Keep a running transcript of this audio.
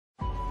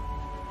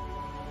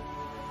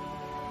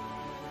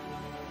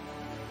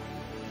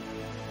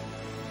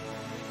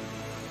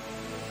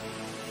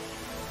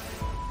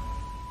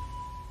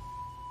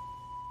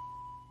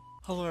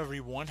Hello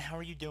everyone, how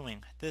are you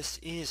doing? This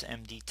is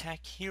MD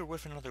Tech here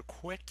with another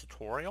quick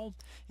tutorial.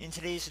 In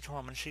today's tutorial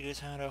I'm going to show you guys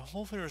how to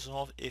hopefully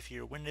resolve if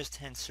your Windows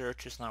 10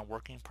 search is not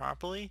working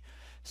properly.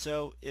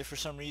 So if for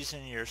some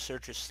reason your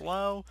search is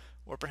slow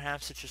or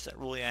perhaps it's just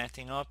really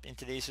acting up, in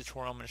today's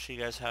tutorial I'm going to show you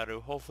guys how to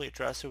hopefully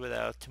address it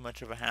without too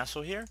much of a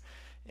hassle here.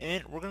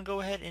 And we're going to go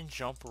ahead and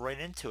jump right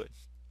into it.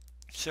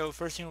 So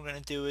first thing we're going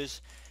to do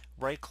is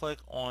right click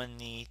on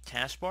the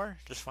taskbar,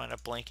 just find a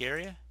blank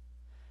area,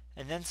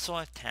 and then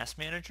select Task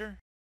Manager.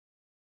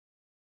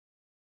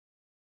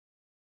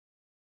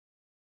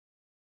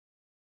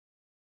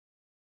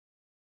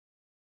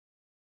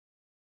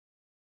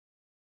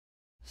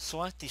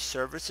 Select the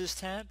Services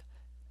tab,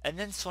 and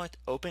then select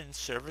Open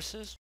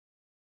Services.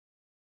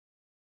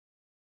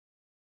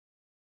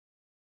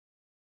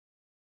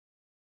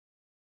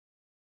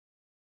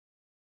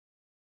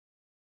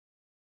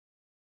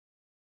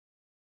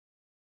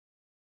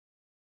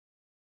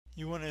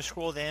 You want to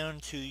scroll down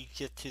to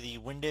get to the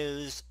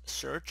Windows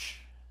Search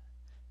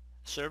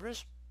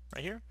service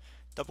right here.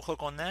 Double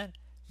click on that.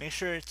 Make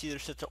sure it's either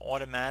set to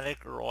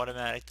automatic or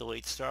automatic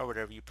delayed start,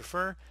 whatever you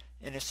prefer.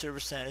 And if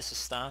service status is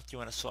stopped, you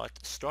want to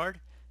select Start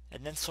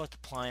and then select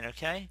Apply and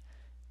OK.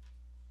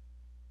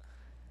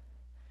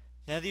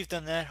 Now that you've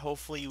done that,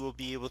 hopefully you will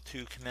be able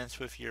to commence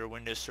with your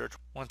Windows search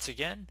once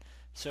again.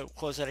 So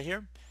close out of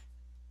here.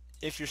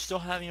 If you're still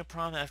having a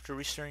problem after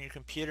restarting your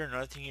computer,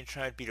 another thing you can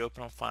try would be to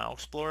open up File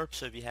Explorer.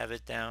 So if you have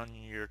it down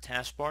in your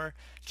taskbar,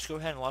 just go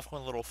ahead and left click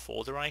on the little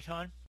folder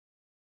icon.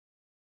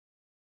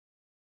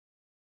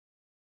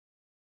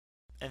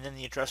 And then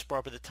the address bar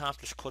up at the top,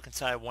 just click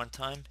inside one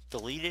time,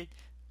 delete it,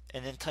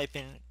 and then type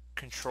in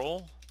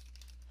Control.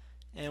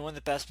 And one of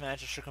the best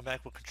matches should come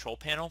back with Control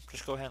Panel.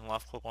 Just go ahead and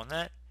left click on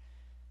that.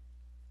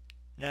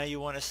 Now you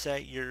want to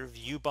set your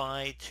view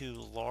by to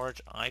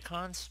large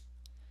icons.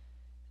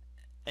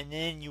 And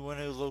then you want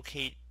to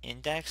locate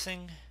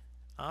indexing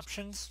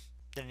options.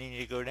 Then you need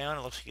to go down.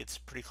 It looks like it's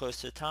pretty close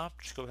to the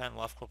top. Just go ahead and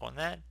left click on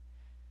that.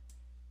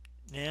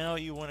 Now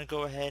you want to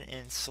go ahead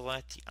and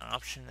select the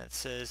option that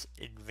says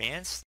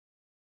Advanced.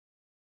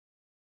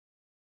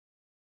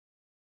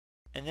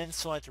 And then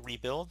select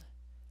Rebuild.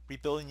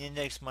 Rebuilding the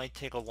index might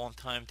take a long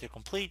time to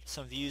complete.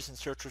 Some views and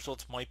search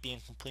results might be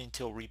incomplete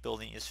until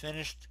rebuilding is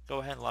finished. Go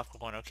ahead and left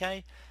click on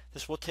OK.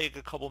 This will take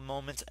a couple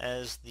moments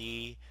as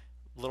the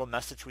little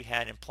message we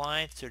had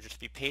implied, so just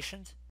be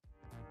patient.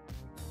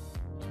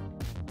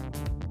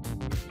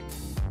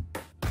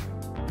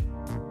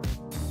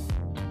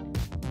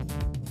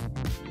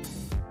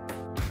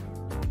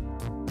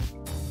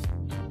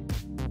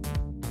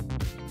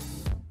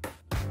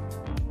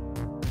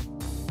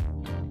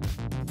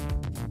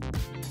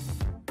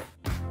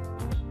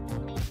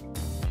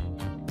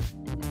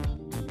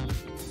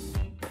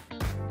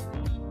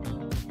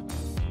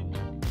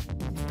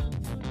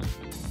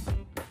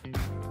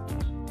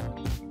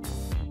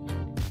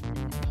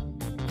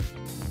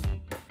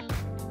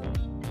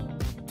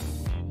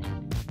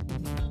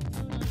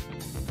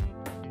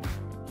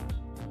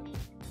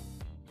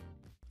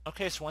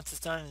 Okay, so once it's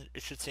done,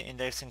 it should say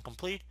indexing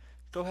complete.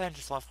 Go ahead and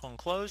just left click and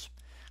close.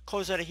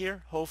 Close out of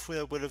here. Hopefully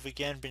that would have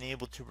again been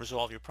able to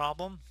resolve your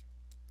problem.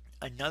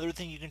 Another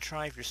thing you can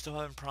try if you're still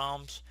having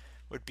problems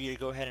would be to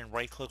go ahead and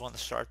right click on the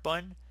Start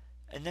button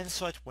and then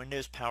select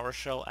Windows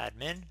PowerShell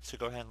Admin. So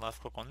go ahead and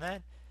left click on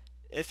that.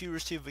 If you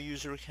receive a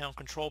user account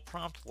control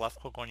prompt, left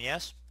click on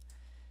Yes.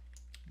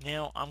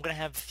 Now I'm going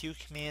to have a few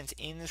commands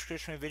in the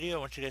description of the video. I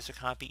want you guys to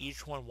copy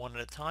each one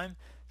at a time.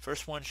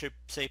 First one should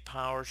say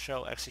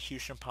PowerShell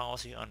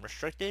ExecutionPolicy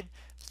Unrestricted.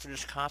 So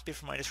just copy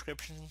from my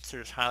description. So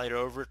just highlight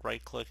over it,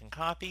 right click and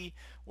copy,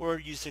 or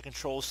use the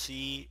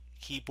Control-C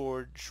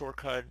keyboard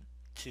shortcut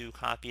to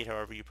copy it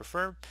however you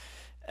prefer.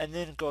 And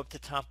then go up to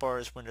the top bar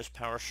is Windows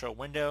PowerShell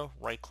window,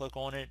 right click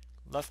on it,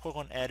 left click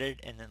on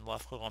Edit, and then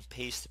left click on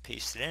Paste to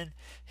paste it in.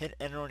 Hit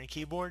Enter on your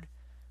keyboard.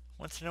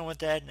 Once you're done with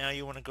that, now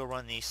you want to go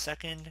run the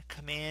second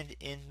command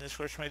in the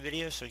description of my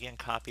video. So again,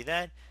 copy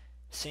that.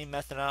 Same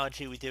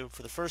methodology we did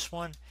for the first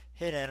one.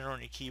 Hit Enter on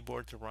your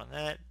keyboard to run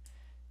that.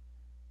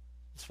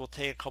 This will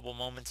take a couple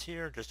moments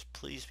here. Just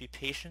please be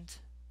patient.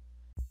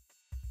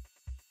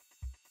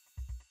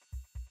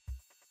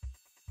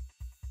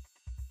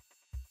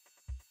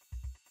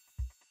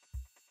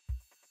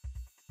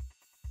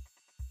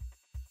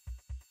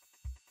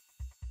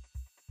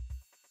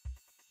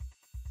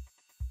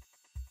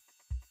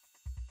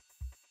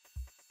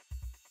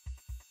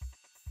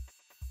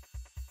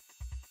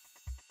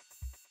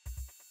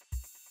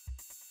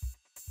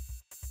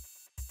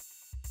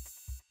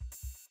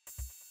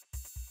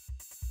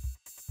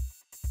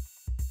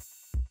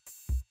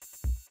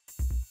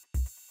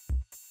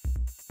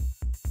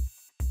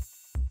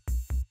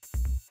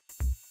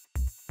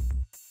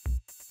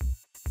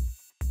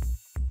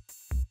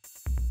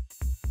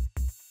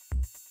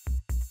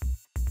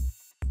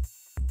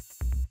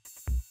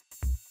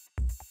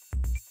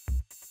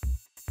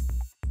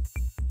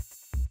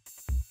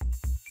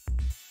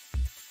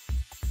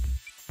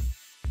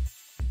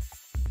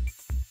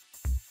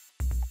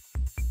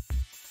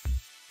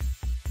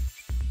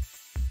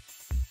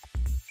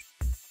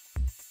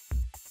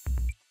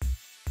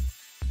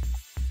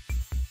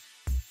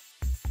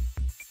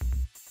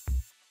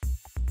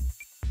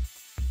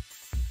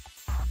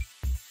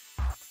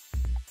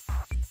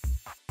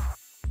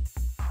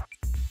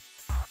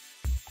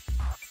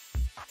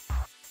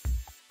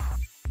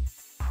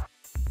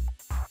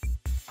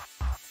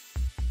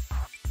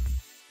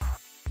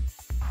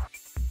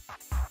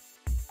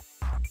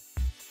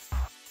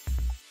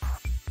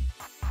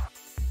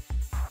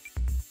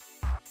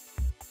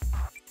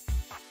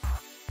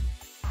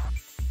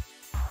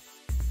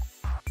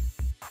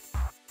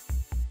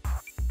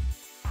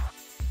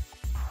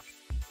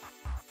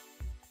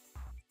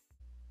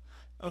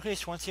 Okay,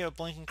 so once you have a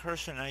blinking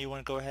cursor, now you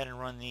want to go ahead and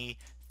run the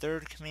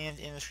third command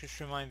in the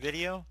description of my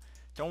video.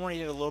 Don't worry,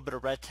 you have a little bit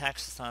of red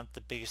text. It's not the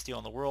biggest deal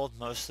in the world.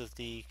 Most of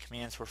the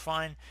commands were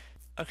fine.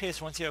 Okay,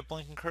 so once you have a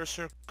blinking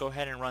cursor, go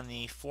ahead and run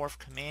the fourth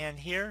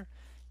command here.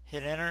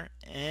 Hit enter,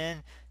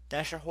 and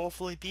that should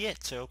hopefully be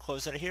it. So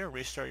close out of here,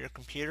 restart your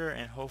computer,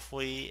 and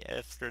hopefully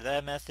after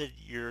that method,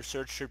 your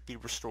search should be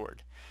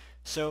restored.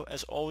 So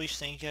as always,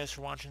 thank you guys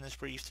for watching this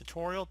brief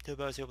tutorial. I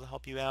hope I was able to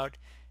help you out,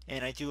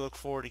 and I do look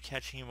forward to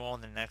catching you all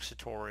in the next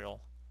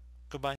tutorial. Goodbye.